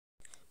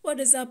What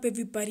is up,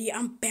 everybody?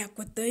 I'm back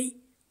with a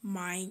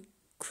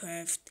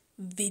Minecraft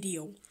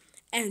video,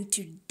 and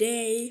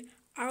today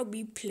I'll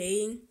be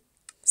playing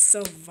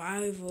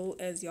survival,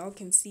 as y'all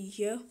can see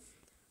here.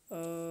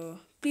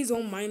 Please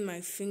don't mind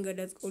my finger,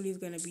 that's always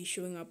gonna be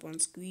showing up on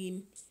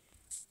screen.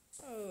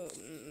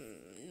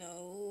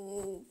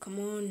 No, come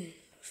on,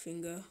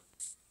 finger.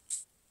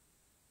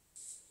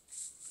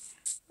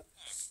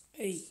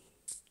 Hey,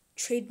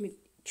 trade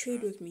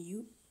with me,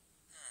 you.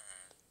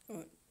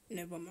 Oh,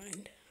 never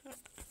mind.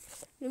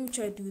 Let me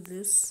try to do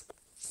this.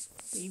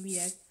 Maybe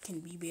that can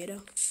be better.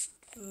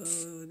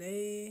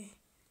 There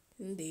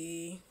and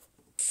there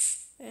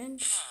and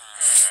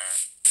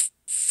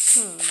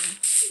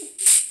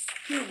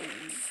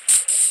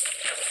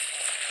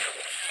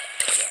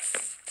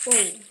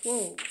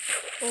whoa.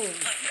 Oh,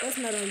 that's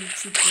not how you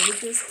treat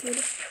villagers, kid.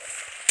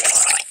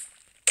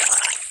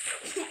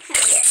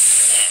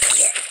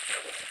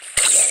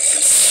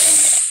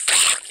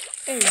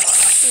 Hey,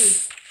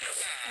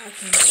 I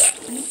can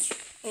reach.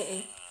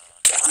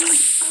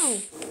 Ow.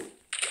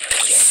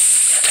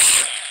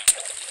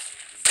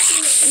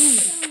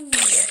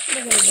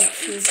 They're gonna get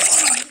killed by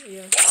you.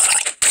 Yeah.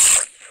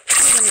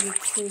 They're gonna get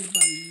killed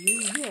by you.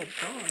 You're a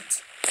bot.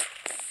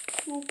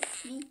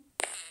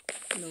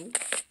 No.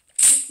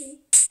 Okay.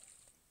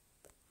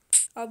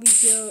 I'll be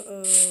here.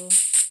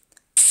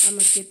 I'm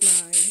gonna get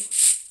my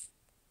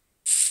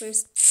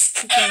first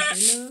chicken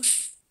dinner.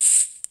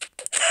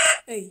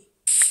 Hey,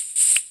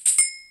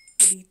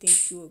 where do you think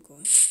you are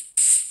going?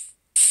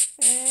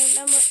 And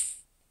I'm a.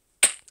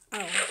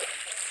 Ow.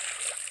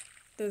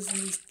 That's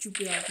really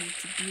stupid of me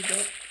to do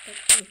that.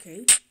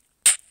 Okay.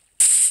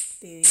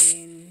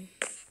 Then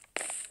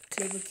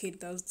Clever Kid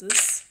does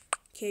this.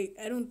 Okay,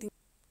 I don't think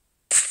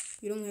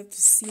you don't have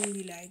to see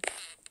me like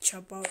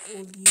chop out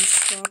all these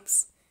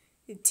crops.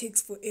 It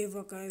takes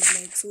forever, guys,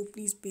 like, so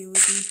please bear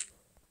with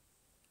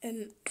me.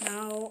 And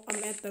now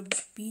I'm at the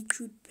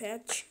beetroot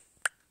patch,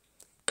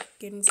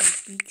 getting some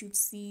beetroot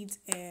seeds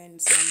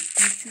and some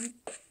beetroot.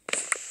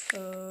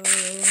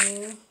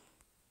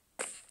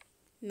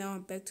 Now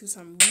I'm back to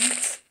some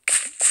wheat.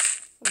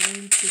 I'm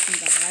only taking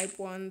the ripe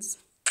ones.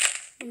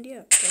 And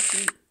yeah, that's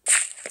me.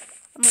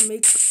 I'm gonna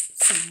make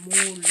some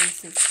more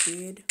loaf of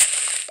bread.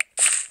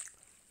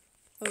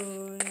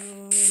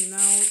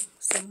 Now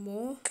some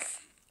more.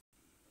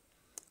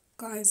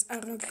 Guys, I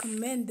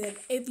recommend that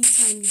every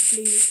time you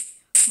play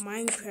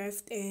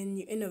Minecraft and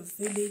you're in a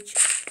village,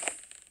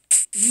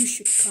 you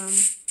should come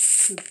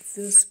to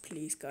this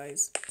place,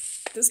 guys.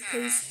 This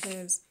place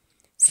has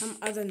some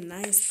other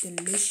nice,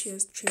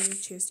 delicious treasure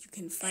chests you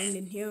can find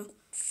in here.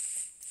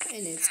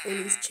 And it's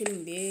always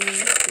chilling there.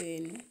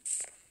 Then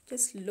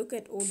just look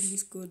at all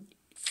these goodies.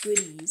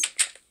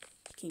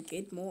 You can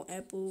get more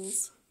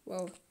apples.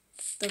 Well,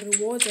 the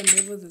rewards are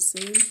never the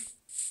same.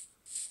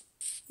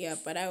 Yeah,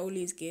 but I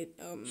always get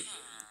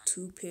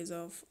 2 pairs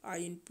of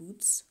iron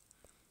boots.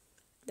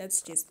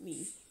 That's just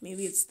me.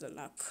 Maybe it's the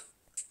luck.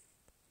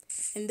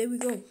 And there we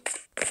go.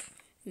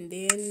 And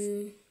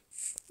then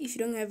if you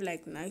don't have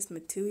like nice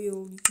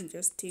material, you can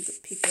just take a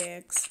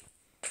pickaxe.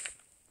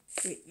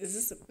 Wait, is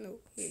this a no?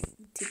 Wait,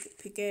 take a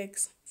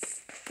pickaxe.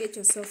 Get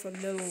yourself a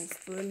little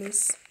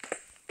furnace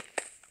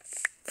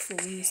for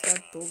when you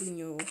start building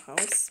your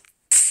house.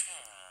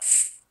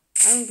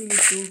 I don't really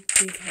build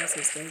big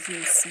houses, guys.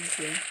 You'll see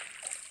here.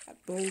 I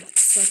built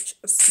such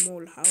a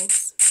small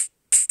house.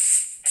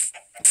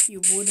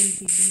 You wouldn't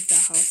believe the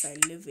house I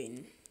live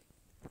in.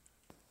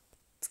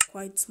 It's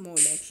quite small,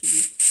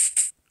 actually.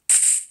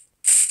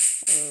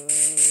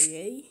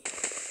 Yay.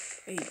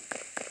 Hey.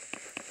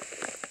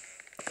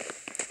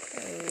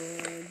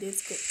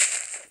 Let's go.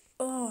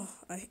 Oh,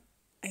 I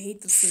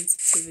hate the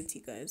sensitivity,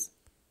 guys,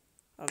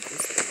 of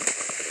this thing.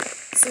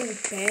 So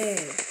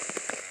bad.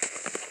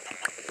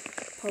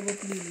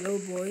 Probably Low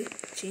Boy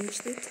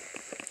changed it.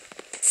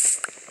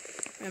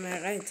 Am I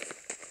right?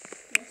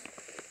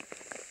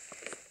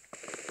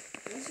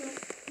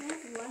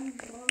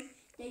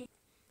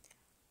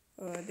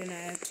 Then I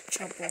had to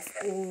chop off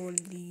all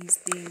these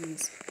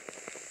things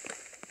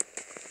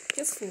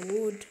just for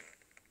wood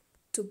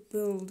to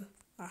build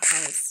a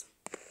house.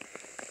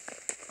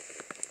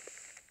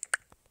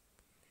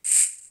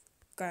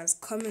 Guys,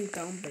 comment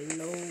down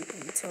below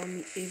and tell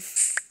me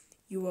if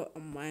you were a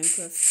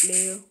Minecraft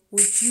player.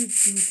 Would you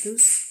do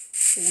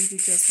this, or would you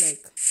just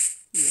like,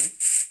 you know,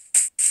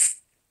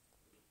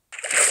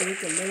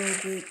 take a little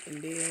bit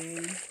and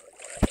then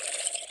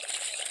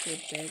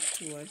get back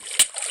to what?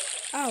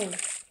 Ow!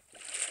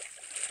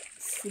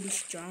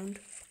 Foolish drowned.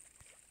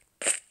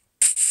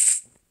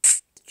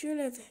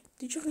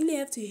 Did you really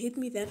have to hit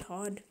me that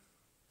hard?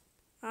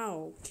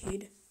 Ow,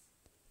 kid.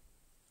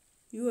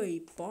 You are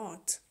a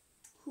bot.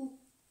 Who?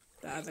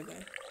 The other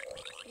guy.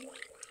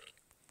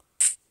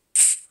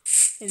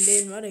 And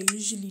then what I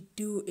usually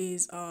do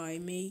is I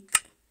make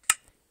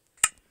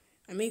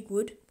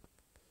wood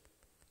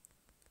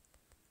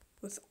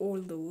with all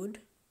the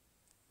wood.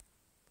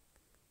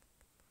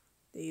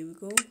 There we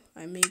go.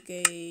 I make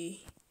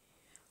a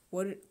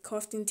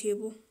crafting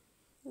table.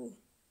 Oh,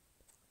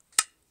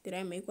 did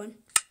I make one?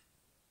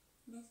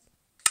 Yes.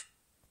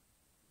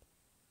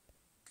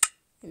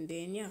 And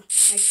then yeah,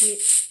 I can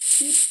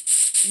keep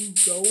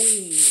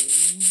going.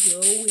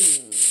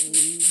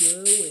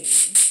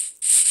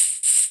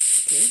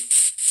 Okay,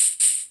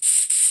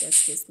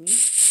 that's just me.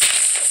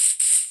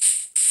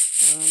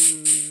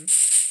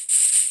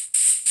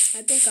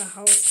 I think a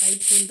house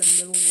right here in the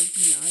middle would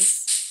be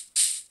nice.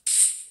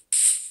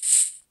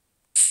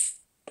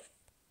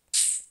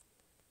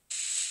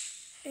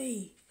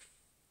 Hey,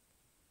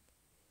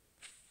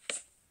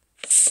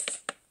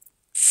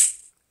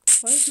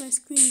 why is my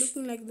screen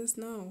looking like this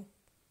now?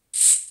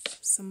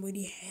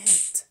 Somebody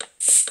hacked.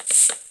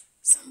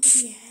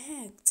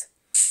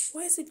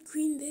 Why is it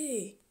green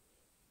there?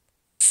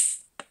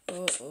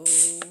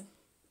 Uh-oh.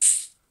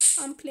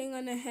 I'm playing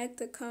on a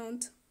hacked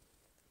account.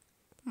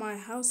 My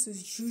house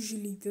is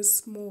usually this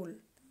small.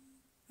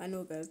 I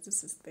know, guys,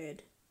 this is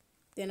bad.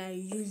 Then I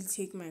usually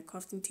take my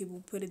crafting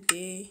table, put it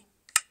there,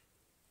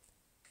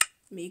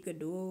 make a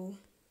door,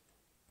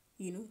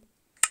 you know.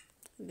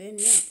 And then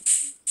yeah,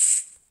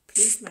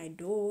 place my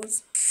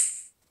doors.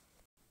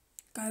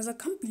 Guys, I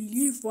can't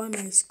believe why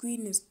my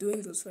screen is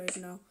doing this right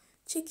now.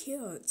 Check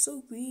here, it's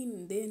so green.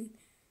 And then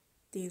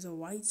there's a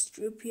white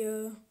strip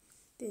here.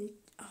 Then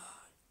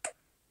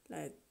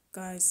like,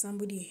 guys,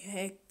 somebody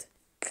hacked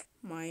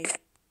my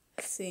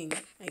thing,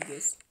 I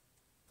guess.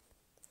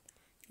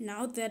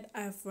 Now that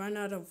I've run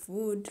out of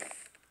wood,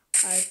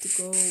 I have to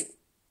go.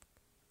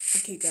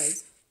 Okay,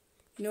 guys,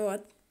 you know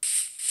what?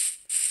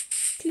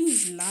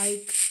 Please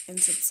like and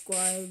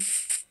subscribe.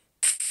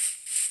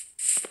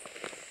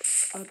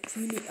 I'd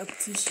really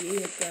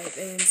appreciate it, guys.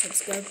 And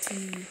subscribe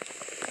to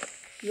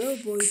Real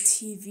Boy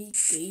TV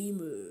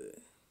Gamer.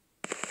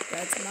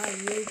 That's my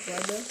real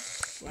brother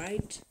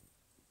right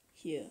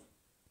here.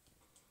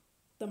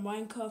 The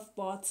Minecraft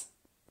bot.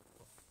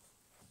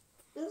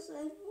 Das ist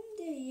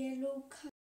the yellow color.